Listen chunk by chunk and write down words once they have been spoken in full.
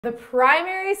The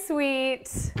primary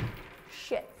suite.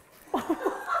 Shit.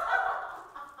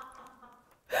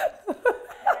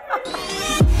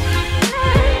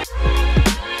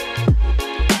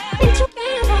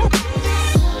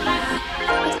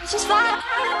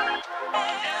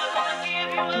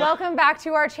 Welcome back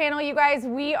to our channel, you guys.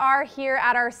 We are here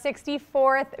at our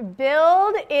 64th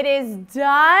build. It is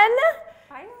done.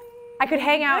 Finally. I could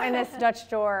hang out in this Dutch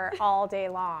door all day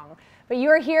long. But you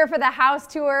are here for the house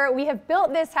tour. We have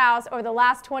built this house over the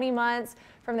last 20 months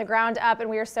from the ground up, and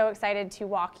we are so excited to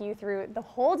walk you through the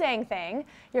whole dang thing.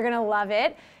 You're gonna love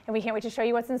it, and we can't wait to show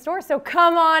you what's in store, so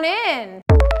come on in.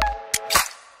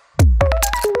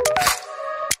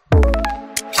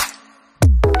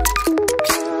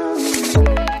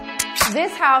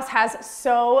 This house has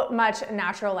so much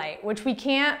natural light, which we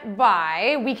can't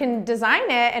buy. We can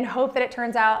design it and hope that it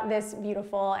turns out this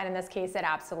beautiful, and in this case, it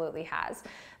absolutely has.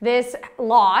 This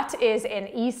lot is an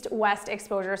east-west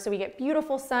exposure, so we get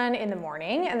beautiful sun in the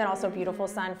morning and then also beautiful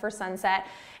sun for sunset.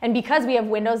 And because we have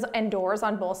windows and doors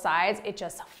on both sides, it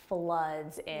just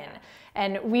floods in.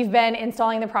 And we've been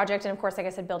installing the project and, of course, like I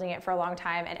said, building it for a long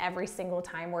time, and every single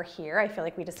time we're here, I feel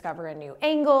like we discover a new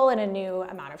angle and a new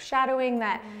amount of shadowing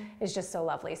that is just so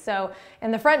lovely. So in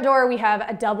the front door, we have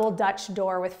a double Dutch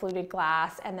door with fluted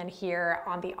glass, and then here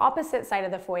on the opposite side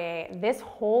of the foyer, this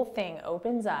whole thing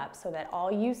opens up so that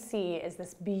all you see is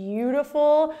this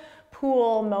beautiful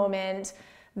pool moment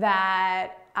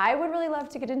that I would really love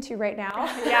to get into right now.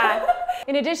 Yeah.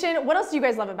 In addition, what else do you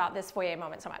guys love about this foyer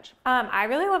moment so much? I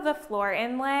really love the floor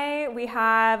inlay. We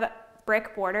have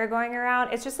brick border going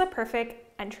around. It's just a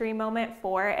perfect entry moment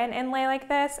for an inlay like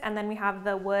this. And then we have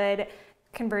the wood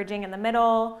converging in the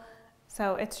middle.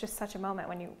 So it's just such a moment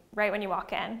right when you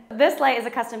walk in. This light is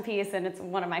a custom piece, and it's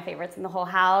one of my favorites in the whole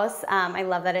house. I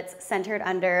love that it's centered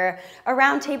under a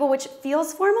round table, which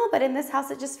feels formal, but in this house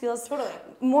it just feels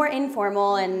more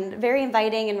informal and very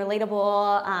inviting and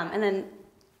relatable. And then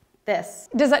this.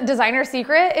 Designer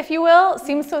secret, if you will,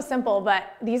 seems so simple,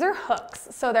 but these are hooks.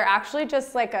 So they're actually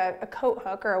just like a coat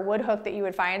hook or a wood hook that you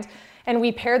would find. And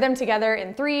we pair them together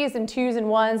in 3s and 2s and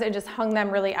 1s and just hung them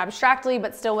really abstractly,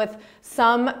 but still with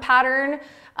some pattern.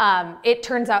 It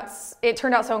turned out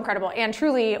so incredible. And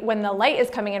truly, when the light is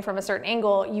coming in from a certain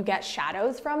angle, you get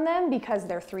shadows from them because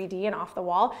they're 3D and off the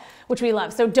wall, which we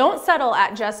love. So don't settle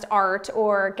at just art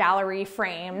or gallery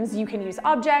frames. You can use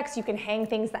objects, you can hang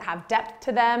things that have depth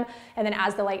to them, and then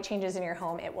as the light changes in your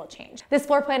home, it will change. This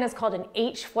floor plan is called an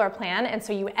H floor plan, and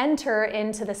so you enter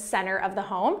into the center of the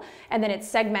home, and then it's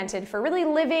segmented for really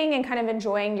living and kind of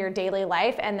enjoying your daily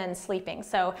life and then sleeping.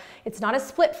 So it's not a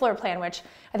split floor plan, which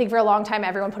I think for a long time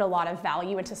everyone put a lot of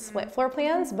value into split floor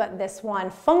plans, but this one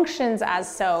functions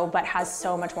as so, but has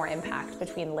so much more impact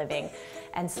between living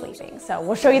and sleeping. So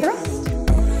we'll show you the rest.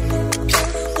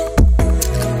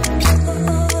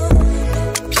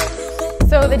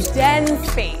 So the den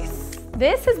space.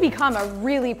 This has become a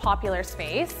really popular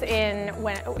space in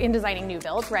designing new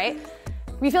builds, right?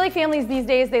 We feel like families these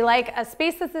days, they like a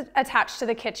space that's attached to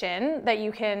the kitchen that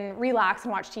you can relax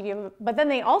and watch TV, but then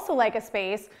they also like a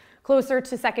space closer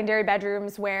to secondary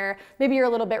bedrooms where maybe you're a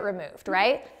little bit removed,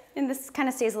 right? And this kind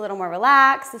of stays a little more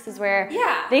relaxed. This is where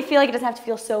they feel like it doesn't have to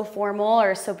feel so formal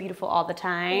or so beautiful all the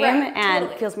time, and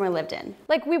it feels more lived in.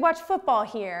 Like we watch football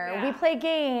here, we play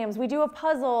games, we do a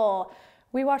puzzle,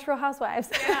 we watch Real Housewives.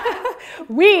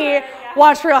 We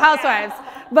watch Real Housewives.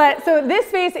 But so this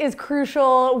space is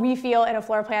crucial, we feel, in a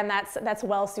floor plan that's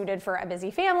well suited for a busy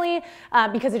family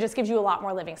because it just gives you a lot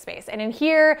more living space. And in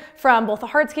here, from both a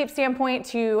hardscape standpoint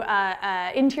to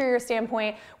interior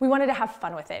standpoint, we wanted to have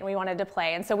fun with it and we wanted to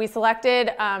play. And so we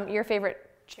selected your favorite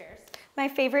chairs. My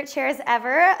favorite chairs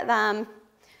ever.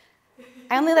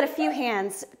 I only let a few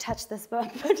hands touch this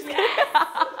book.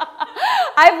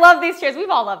 I love these chairs. We've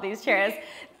all loved these chairs.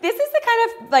 This is the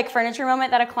kind of like furniture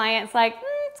moment that a client's like,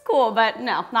 it's cool, but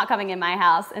no, not coming in my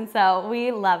house. And so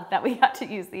we love that we got to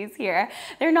use these here.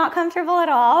 They're not comfortable at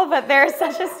all, but they're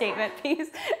such a statement piece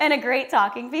and a great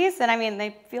talking piece. And I mean,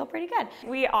 they feel pretty good.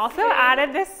 We also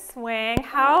added this swing.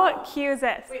 How cute is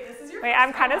this? Wait, this is your Wait,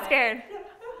 I'm kind of scared.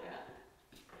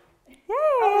 Yay!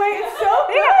 Oh wait, it's so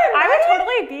good! Yeah, I would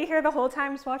totally be here the whole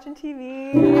time just watching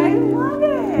TV. I love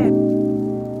it!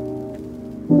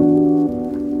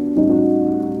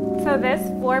 So this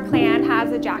floor plan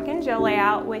has a Jack and Jill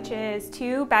layout, which is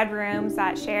 2 bedrooms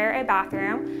that share a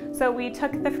bathroom. So we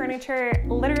took the furniture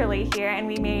literally here and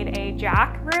we made a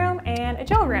Jack room and a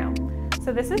Jill room.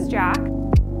 So this is Jack.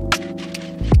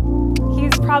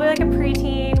 He's probably like a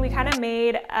preteen. We kind of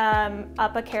made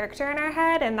up a character in our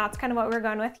head, and that's kind of what we're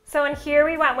going with. So in here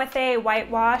we went with a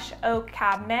whitewash oak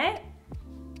cabinet,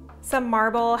 some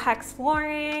marble hex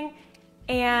flooring,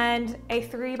 and a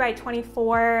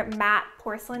 3x24 matte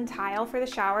porcelain tile for the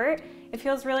shower. It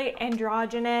feels really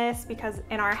androgynous because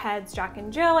in our heads, Jack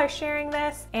and Jill are sharing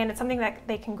this, and it's something that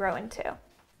they can grow into.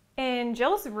 In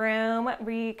Jill's room,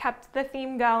 we kept the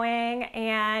theme going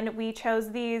and we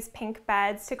chose these pink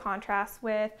beds to contrast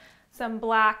with some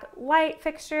black light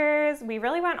fixtures. We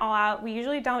really went all out. We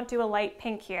usually don't do a light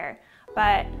pink here,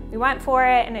 but we went for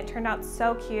it and it turned out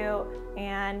so cute,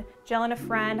 and Jill and a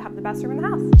friend have the best room in the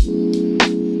house.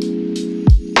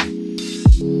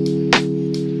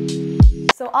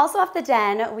 So also off the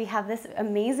den, we have this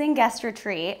amazing guest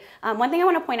retreat. One thing I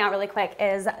want to point out really quick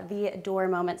is the door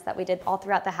moments that we did all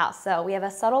throughout the house. So we have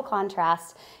a subtle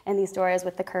contrast in these doors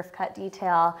with the kerf cut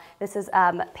detail. This is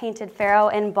painted Pharaoh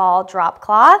and ball drop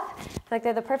cloth. I feel like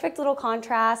they're the perfect little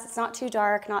contrast. It's not too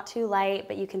dark, not too light,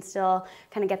 but you can still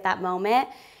kind of get that moment.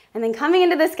 And then coming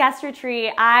into this guest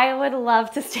retreat, I would love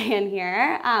to stay in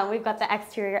here. We've got the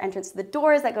exterior entrance to the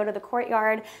doors that go to the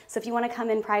courtyard. So if you want to come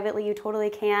in privately, you totally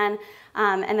can.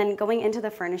 And then going into the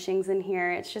furnishings in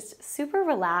here, it's just super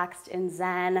relaxed and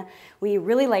zen. We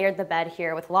really layered the bed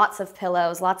here with lots of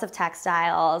pillows, lots of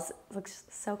textiles. It looks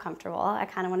so comfortable. I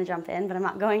kind of want to jump in, but I'm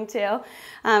not going to.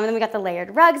 And then we got the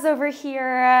layered rugs over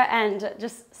here and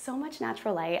just so much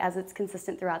natural light as it's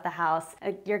consistent throughout the house.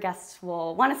 Your guests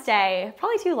will want to stay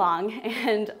probably too long,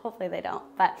 and hopefully they don't.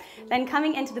 But then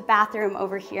coming into the bathroom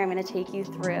over here, I'm going to take you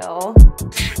through.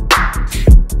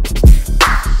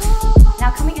 Now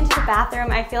coming into the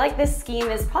bathroom, I feel like this scheme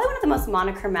is probably one of the most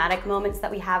monochromatic moments that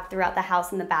we have throughout the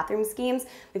house in the bathroom schemes.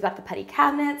 We've got the putty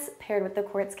cabinets paired with the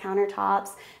quartz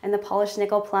countertops and the polished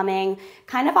nickel plumbing.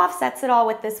 Kind of offsets it all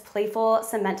with this playful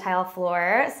cement tile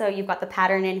floor. So you've got the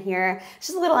pattern in here. It's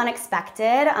just a little unexpected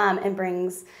and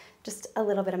brings just a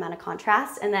little bit amount of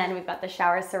contrast. And then we've got the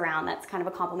shower surround that's kind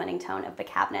of a complementing tone of the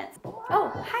cabinets.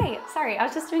 Oh, hi, sorry, I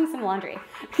was just doing some laundry.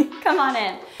 Come on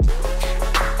in.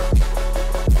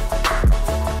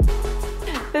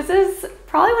 This is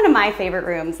probably one of my favorite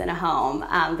rooms in a home,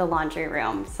 the laundry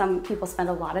room. Some people spend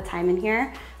a lot of time in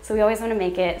here, so we always want to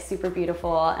make it super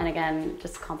beautiful and again,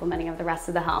 just complimenting of the rest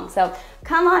of the home. So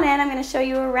come on in, I'm going to show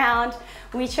you around.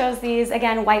 We chose these,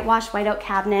 again, whitewashed white oak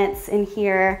cabinets in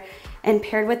here and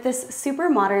paired with this super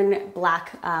modern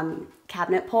black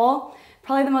cabinet pole.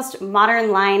 Probably the most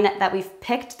modern line that we've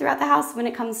picked throughout the house when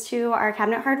it comes to our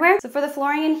cabinet hardware. So for the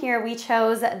flooring in here, we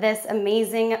chose this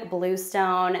amazing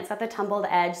bluestone. It's got the tumbled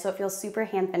edge, so it feels super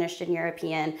hand finished and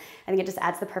European. I think it just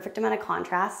adds the perfect amount of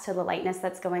contrast to the lightness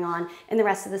that's going on in the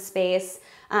rest of the space.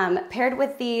 Paired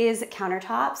with these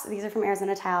countertops, these are from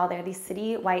Arizona Tile. They're these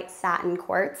city white satin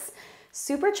quartz.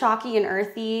 Super chalky and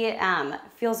earthy,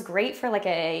 feels great for like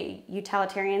a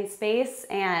utilitarian space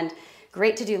and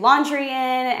great to do laundry in,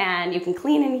 and you can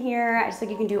clean in here. I just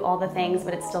think you can do all the things,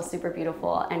 but it's still super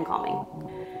beautiful and calming.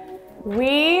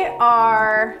 We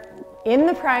are in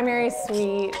the primary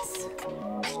suite.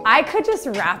 I could just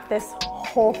wrap this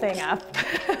whole thing up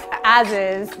as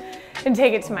is and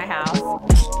take it to my house.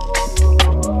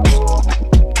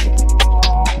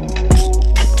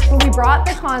 We brought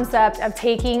the concept of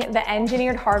taking the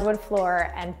engineered hardwood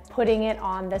floor and putting it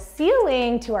on the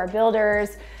ceiling to our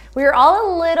builders. We were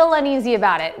all a little uneasy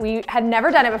about it. We had never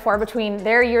done it before. Between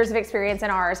their years of experience and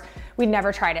ours, we'd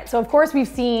never tried it. So of course we've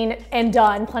seen and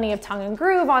done plenty of tongue and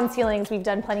groove on ceilings. We've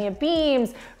done plenty of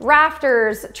beams,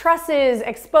 rafters, trusses,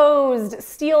 exposed,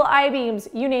 steel I-beams,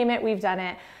 you name it, we've done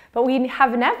it. But we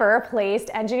have never placed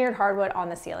engineered hardwood on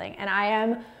the ceiling. And I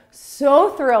am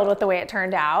so thrilled with the way it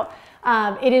turned out.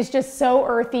 It is just so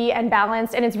earthy and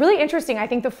balanced, and it's really interesting. I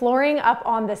think the flooring up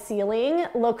on the ceiling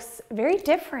looks very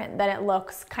different than it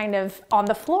looks kind of on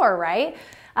the floor, right?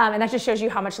 And that just shows you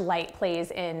how much light plays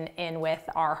in with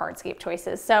our hardscape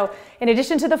choices. So in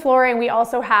addition to the flooring, we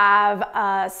also have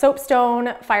a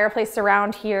soapstone fireplace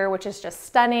surround here, which is just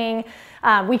stunning.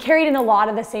 We carried in a lot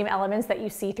of the same elements that you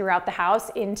see throughout the house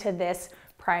into this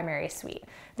primary suite.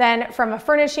 Then from a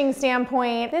furnishing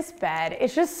standpoint, this bed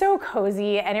is just so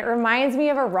cozy, and it reminds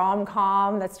me of a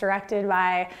rom-com that's directed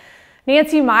by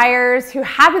Nancy Meyers, who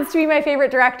happens to be my favorite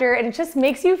director, and it just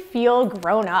makes you feel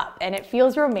grown up and it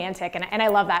feels romantic, and I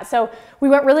love that. So we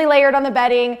went really layered on the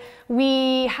bedding.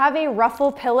 We have a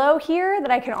ruffle pillow here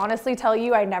that I can honestly tell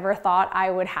you I never thought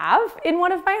I would have in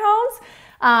one of my homes.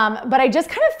 But I just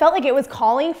kind of felt like it was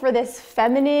calling for this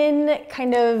feminine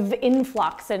kind of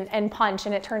influx and punch,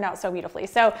 and it turned out so beautifully.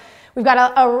 So we've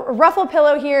got a ruffle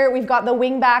pillow here. We've got the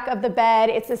wing back of the bed.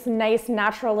 It's this nice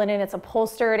natural linen. It's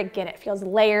upholstered. Again, it feels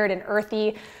layered and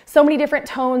earthy. So many different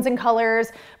tones and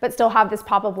colors, but still have this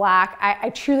pop of black. I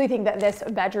truly think that this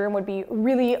bedroom would be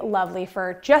really lovely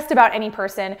for just about any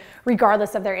person,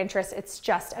 regardless of their interests. It's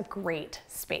just a great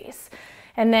space.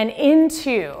 and then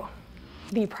into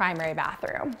the primary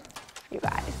bathroom, you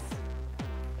guys.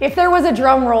 If there was a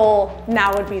drum roll,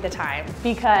 now would be the time,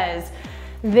 because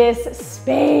this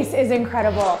space is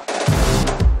incredible.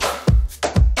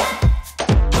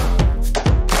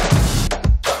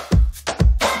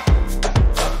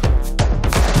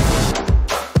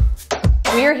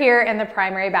 We are here in the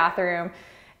primary bathroom,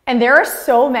 and there are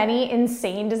so many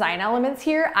insane design elements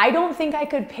here. I don't think I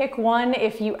could pick one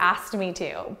if you asked me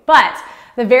to, but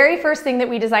the very first thing that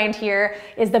we designed here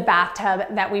is the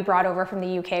bathtub that we brought over from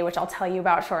the UK, which I'll tell you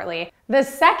about shortly. The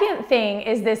second thing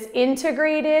is this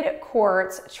integrated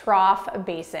quartz trough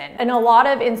basin. In a lot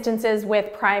of instances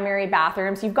with primary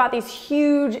bathrooms, you've got these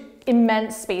huge,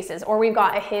 immense spaces, or we've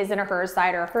got a his and a hers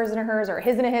side, or a hers and a hers, or a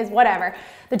his and a his, whatever.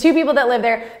 The two people that live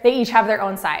there, they each have their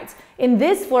own sides. In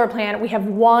this floor plan, we have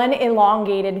one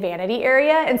elongated vanity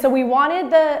area, and so we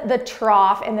wanted the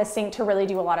trough and the sink to really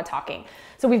do a lot of talking.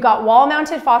 So we've got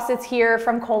wall-mounted faucets here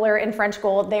from Kohler in French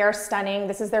gold. They are stunning.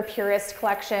 This is their purest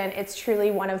collection. It's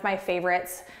truly one of my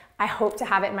favorites. I hope to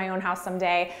have it in my own house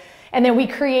someday. And then we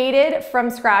created from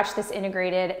scratch this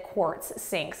integrated quartz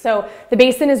sink. So the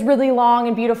basin is really long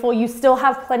and beautiful. You still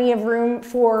have plenty of room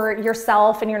for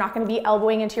yourself, and you're not going to be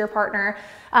elbowing into your partner.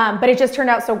 But it just turned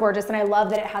out so gorgeous, and I love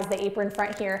that it has the apron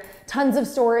front here. Tons of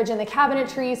storage in the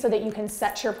cabinetry so that you can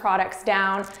set your products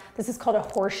down. This is called a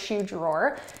horseshoe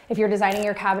drawer. If you're designing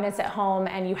your cabinets at home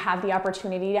and you have the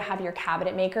opportunity to have your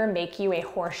cabinet maker make you a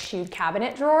horseshoe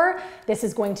cabinet drawer, this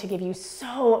is going to give you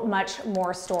so much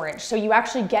more storage. So you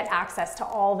actually get access to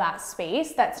all that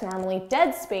space that's normally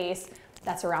dead space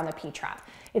that's around the P-trap.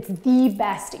 It's the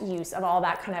best use of all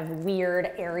that kind of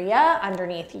weird area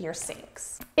underneath your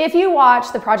sinks. If you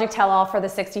watch the project tell-all for the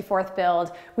 64th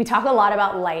build, we talk a lot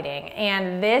about lighting,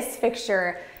 and this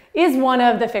fixture is one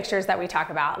of the fixtures that we talk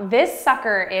about. This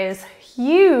sucker is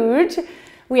huge.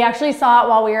 We actually saw it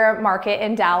while we were at market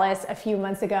in Dallas a few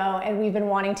months ago, and we've been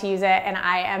wanting to use it, and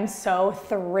I am so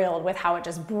thrilled with how it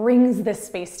just brings this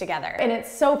space together. And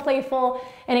it's so playful,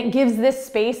 and it gives this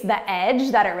space the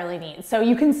edge that it really needs. So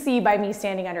you can see by me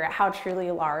standing under it how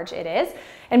truly large it is.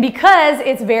 And because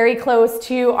it's very close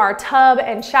to our tub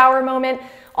and shower moment,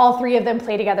 all three of them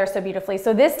play together so beautifully.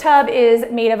 So this tub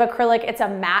is made of acrylic. It's a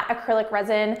matte acrylic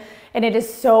resin, and it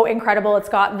is so incredible. It's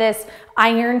got this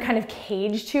iron kind of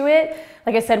cage to it.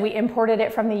 Like I said, we imported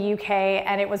it from the UK,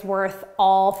 and it was worth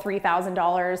all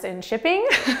 $3,000 in shipping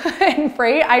and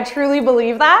freight. I truly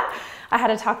believe that. I had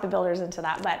to talk the builders into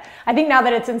that, but I think now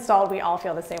that it's installed, we all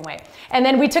feel the same way. And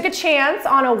then we took a chance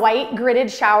on a white gridded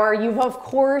shower. You've of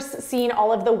course seen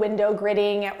all of the window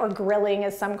gridding, or grilling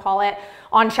as some call it,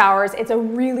 on showers. It's a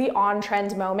really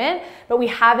on-trend moment, but we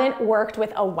haven't worked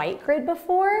with a white grid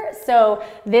before. So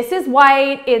this is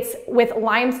white. It's with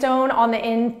limestone on the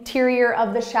interior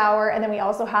of the shower, and then we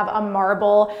also have a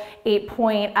marble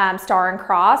 8-point star and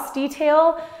cross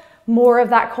detail. More of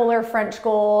that Kohler French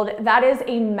gold. That is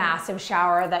a massive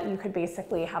shower that you could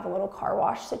basically have a little car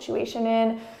wash situation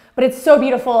in. But it's so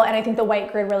beautiful, and I think the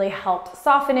white grid really helped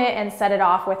soften it and set it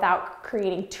off without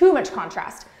creating too much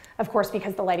contrast. Of course,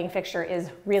 because the lighting fixture is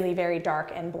really very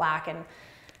dark and black, and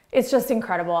it's just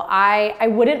incredible. I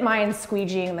wouldn't mind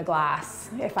squeegeeing the glass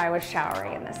if I was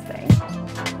showering in this thing.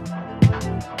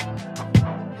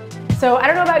 So I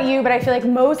don't know about you, but I feel like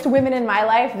most women in my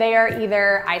life, they are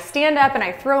either I stand up and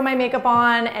I throw my makeup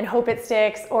on and hope it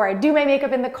sticks, or I do my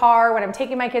makeup in the car when I'm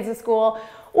taking my kids to school,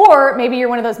 or maybe you're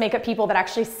one of those makeup people that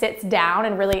actually sits down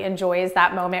and really enjoys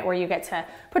that moment where you get to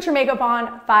put your makeup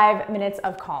on, 5 minutes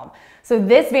of calm. So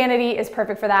this vanity is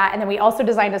perfect for that. And then we also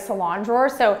designed a salon drawer.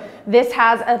 So this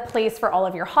has a place for all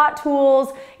of your hot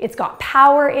tools. It's got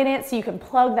power in it, so you can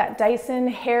plug that Dyson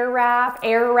hair wrap,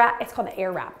 air wrap. It's called the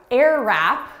air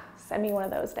wrap. Send me one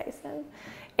of those, Dyson.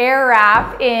 Air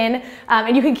wrap in,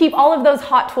 and you can keep all of those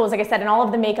hot tools, like I said, and all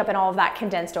of the makeup and all of that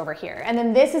condensed over here. And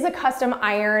then this is a custom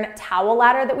iron towel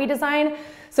ladder that we designed.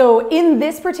 So in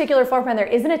this particular floor plan, there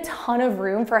isn't a ton of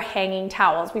room for hanging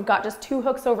towels. We've got just 2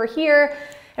 hooks over here,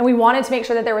 and we wanted to make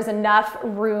sure that there was enough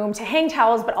room to hang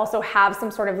towels, but also have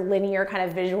some sort of linear kind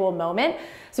of visual moment.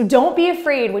 So don't be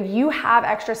afraid when you have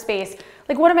extra space.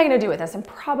 Like, what am I gonna do with this? I'm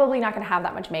probably not gonna have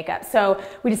that much makeup. So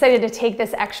we decided to take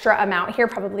this extra amount here,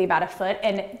 probably about 1 foot,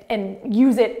 and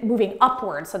use it moving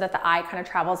upward so that the eye kind of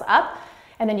travels up.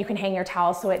 And then you can hang your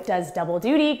towels so it does double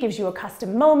duty, gives you a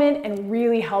custom moment, and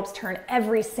really helps turn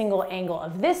every single angle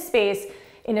of this space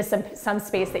into some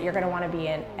space that you're gonna wanna be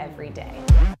in every day.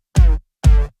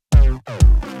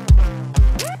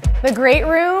 The great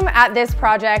room at this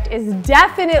project is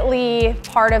definitely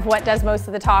part of what does most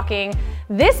of the talking.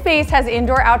 This space has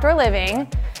indoor-outdoor living,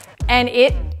 and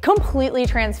it completely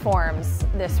transforms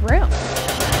this room.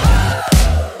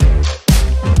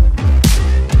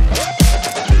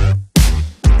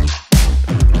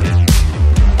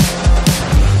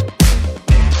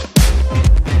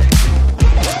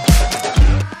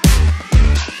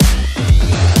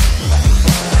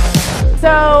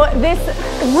 this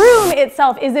room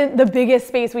itself isn't the biggest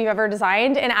space we've ever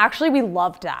designed, and actually we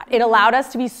loved that. It allowed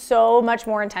us to be so much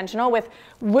more intentional with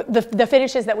the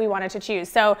finishes that we wanted to choose.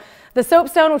 So the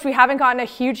soapstone, which we haven't gotten a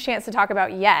huge chance to talk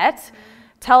about yet,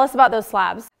 tell us about those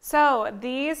slabs. So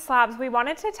these slabs, we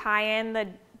wanted to tie in the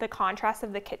contrast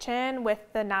of the kitchen with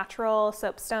the natural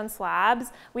soapstone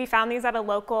slabs. We found these at a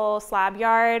local slab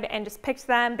yard and just picked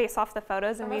them based off the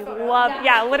photos, and we loved,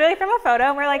 yeah, literally from a photo,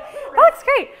 and we're like, that looks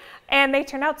great. And they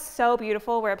turned out so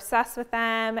beautiful. We're obsessed with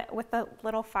them, with the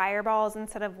little fireballs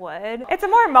instead of wood. It's a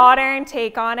more modern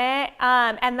take on it.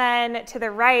 And then to the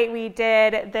right, we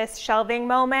did this shelving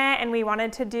moment, and we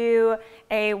wanted to do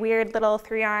a weird little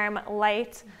 3-arm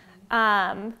light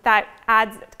that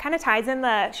kind of ties in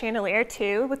the chandelier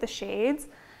too with the shades,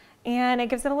 and it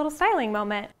gives it a little styling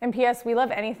moment. And P.S. we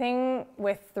love anything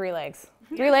with 3 legs.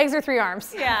 3 legs or 3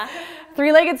 arms. Yeah.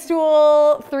 3-legged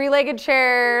stool, 3-legged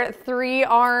chair,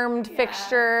 3-armed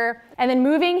fixture. And then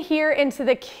moving here into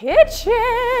the kitchen.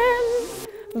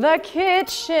 The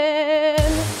kitchen.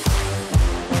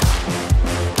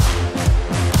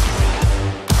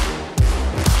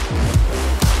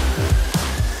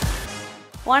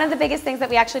 One of the biggest things that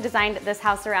we actually designed this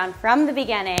house around from the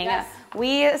beginning,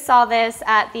 we saw this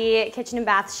at the Kitchen and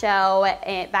Bath show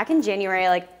back in January,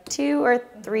 like 2 or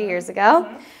 3 years ago.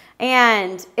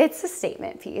 And it's a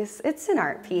statement piece. It's an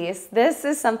art piece. This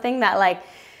is something that, like,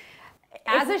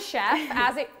 as a chef,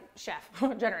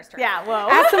 generous term. Yeah, whoa.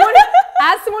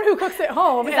 As someone who cooks at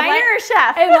home Designer or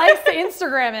chef? and likes to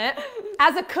Instagram it,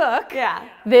 as a cook, yeah,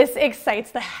 this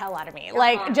excites the hell out of me.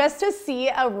 Like, just to see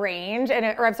a range,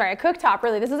 a cooktop,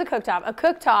 really, this is a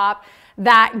cooktop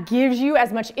that gives you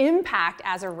as much impact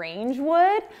as a range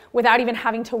would without even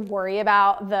having to worry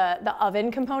about the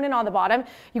oven component on the bottom.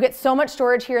 You get so much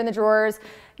storage here in the drawers.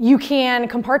 You can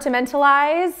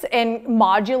compartmentalize and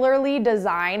modularly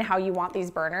design how you want these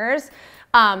burners.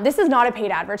 This is not a paid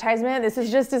advertisement. This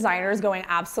is just designers going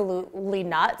absolutely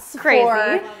nuts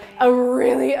for a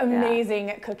really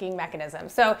amazing cooking mechanism.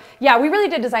 So yeah, we really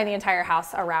did design the entire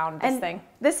house around this thing.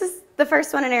 This is the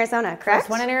first one in Arizona, correct? First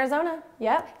one in Arizona,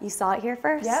 yep. You saw it here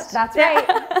first? Yep, that's right.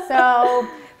 So,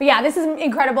 but yeah, this is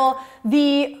incredible.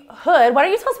 The hood, why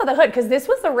don't you tell us about the hood? Because this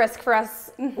was the risk for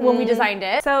us when we designed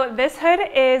it. So this hood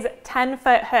is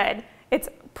 10-foot hood. It's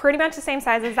pretty much the same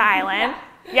size as the island.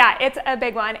 Yeah, it's a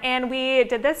big one. And we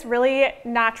did this really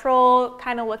natural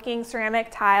kind of looking ceramic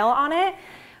tile on it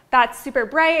that's super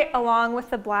bright, along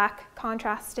with the black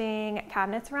contrasting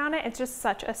cabinets around it. It's just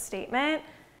such a statement.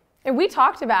 And we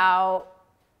talked about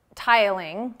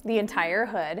tiling the entire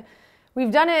hood.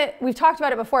 We've talked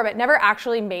about it before, but never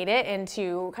actually made it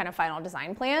into kind of final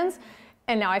design plans.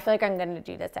 And now I feel like I'm going to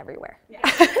do this everywhere.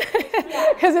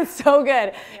 Because it's so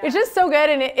good. It's just so good,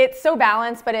 and it's so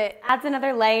balanced, but it adds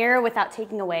another layer without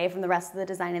taking away from the rest of the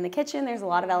design in the kitchen. There's a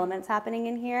lot of elements happening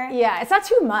in here. Yeah, it's not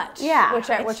too much,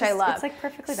 which I love. It's like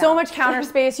perfectly balanced. So much counter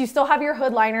space. You still have your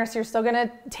hood liner, so you're still going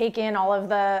to take in all of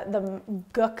the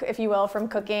gook, if you will, from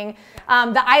cooking.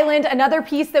 The island, another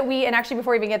piece that and actually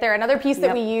before we even get there, another piece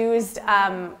that we used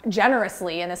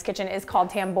generously in this kitchen is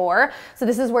called tambour. So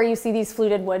this is where you see these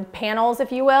fluted wood panels,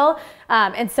 if you will.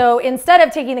 And so instead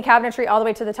of taking the cabinetry all the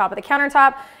way to the top of the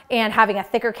countertop and having a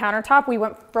thicker countertop, we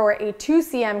went for a 2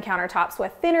 cm countertop, so a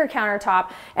thinner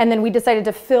countertop, and then we decided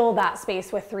to fill that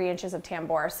space with 3 inches of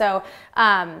tambour. So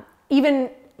even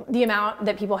the amount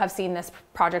that people have seen this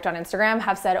project on Instagram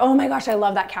have said, oh my gosh, I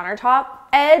love that countertop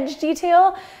edge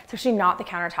detail. It's actually not the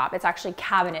countertop, it's actually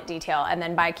cabinet detail. And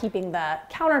then by keeping the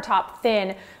countertop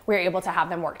thin, we're able to have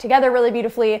them work together really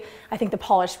beautifully. I think the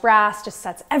polished brass just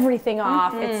sets everything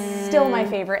off. It's still my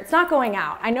favorite. It's not going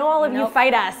out. I know all of you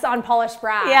fight us on polished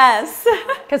brass. Yes.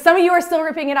 Because some of you are still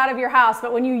ripping it out of your house,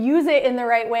 but when you use it in the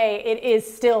right way, it is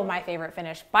still my favorite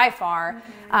finish by far.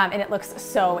 And it looks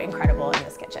so incredible in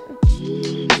this kitchen.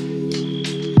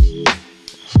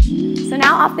 So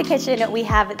now off the kitchen, we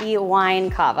have the wine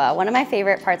cava, one of my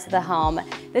favorite parts of the home.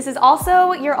 This is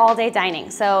also your all-day dining.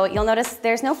 So you'll notice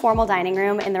there's no formal dining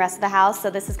room in the rest of the house. So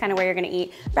this is kind of where you're gonna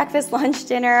eat breakfast, lunch,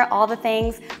 dinner, all the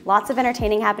things. Lots of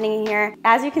entertaining happening in here.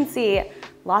 As you can see,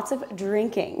 lots of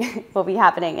drinking will be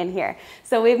happening in here.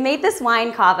 So we've made this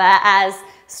wine cava as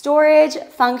storage,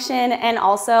 function, and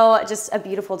also just a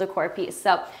beautiful decor piece.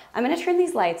 So I'm gonna turn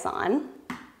these lights on.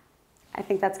 I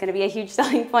think that's gonna be a huge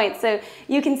selling point. So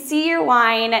you can see your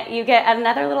wine, you get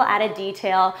another little added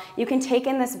detail. You can take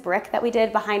in this brick that we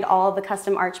did behind all of the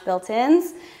custom arch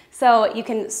built-ins. So you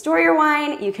can store your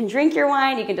wine, you can drink your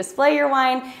wine, you can display your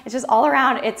wine. It's just all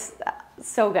around, it's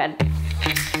so good.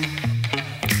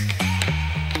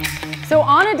 So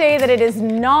on a day that it is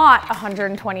not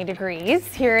 120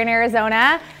 degrees here in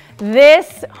Arizona,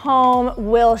 This home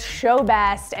will show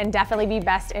best and definitely be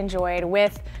best enjoyed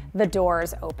with the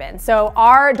doors open. So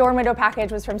our door window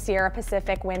package was from Sierra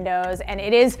Pacific Windows, and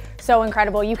it is so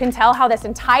incredible. You can tell how this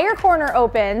entire corner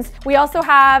opens. We also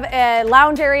have a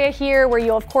lounge area here where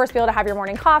you'll of course be able to have your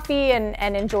morning coffee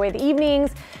and enjoy the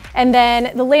evenings. And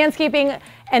then the landscaping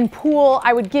and pool,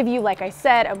 I would give you, like I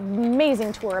said, an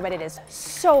amazing tour, but it is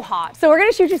so hot. So we're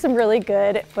gonna shoot you some really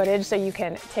good footage so you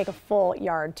can take a full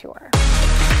yard tour.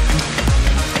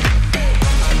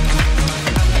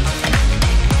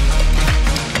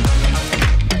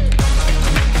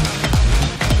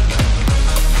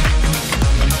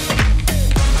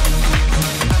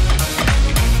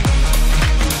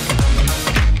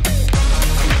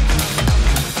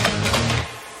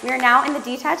 We are now in the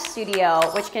detached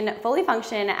studio, which can fully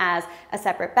function as a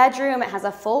separate bedroom. It has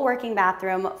a full working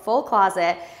bathroom, full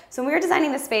closet. So when we were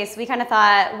designing the space, we kind of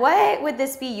thought, what would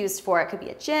this be used for? It could be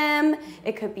a gym,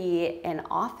 it could be an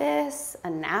office, a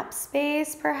nap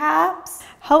space, perhaps.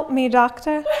 Help me,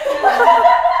 doctor.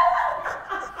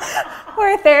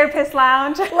 Or a therapist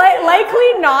lounge.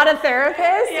 Likely not a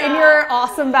therapist in your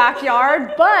awesome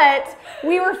backyard, but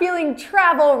we were feeling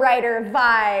travel writer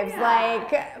vibes,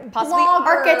 like Possibly blogger,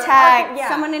 architect,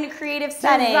 someone in a creative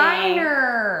setting.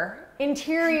 Designer.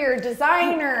 Interior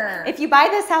designer. If you buy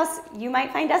this house, you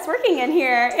might find us working in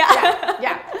here.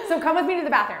 Yeah. So come with me to the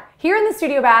bathroom. Here in the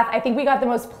studio bath, I think we got the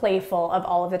most playful of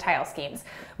all of the tile schemes.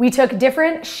 We took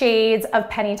different shades of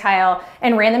penny tile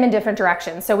and ran them in different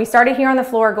directions. So we started here on the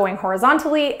floor going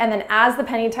horizontally, and then as the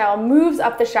penny tile moves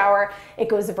up the shower, it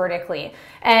goes vertically.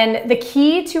 And the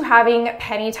key to having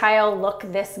penny tile look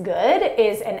this good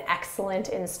is an excellent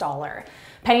installer.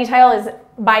 Penny tile is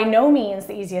by no means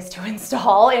the easiest to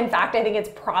install. In fact, I think it's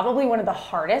probably one of the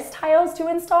hardest tiles to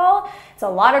install. It's a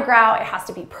lot of grout. It has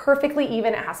to be perfectly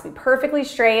even. It has to be perfectly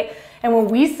straight. And when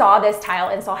we saw this tile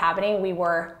install happening, we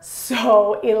were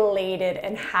so elated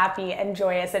and happy and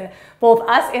joyous. And both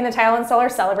us and the tile installer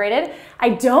celebrated. I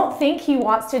don't think he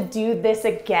wants to do this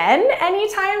again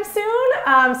anytime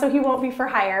soon. So he won't be for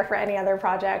hire for any other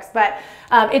projects, but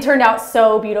it turned out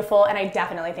so beautiful. And I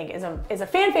definitely think is a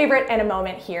fan favorite and a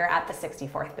moment here at the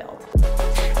 64th build.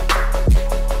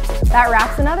 That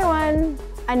wraps another one.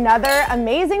 Another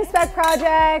amazing spec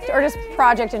project, or just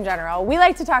project in general. We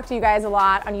like to talk to you guys a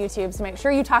lot on YouTube, so make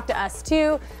sure you talk to us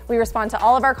too. We respond to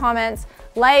all of our comments.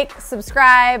 Like,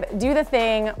 subscribe, do the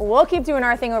thing. We'll keep doing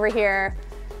our thing over here.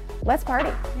 Let's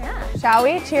party. Yeah. Shall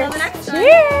we? Cheers. Until the next time.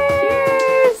 Cheers.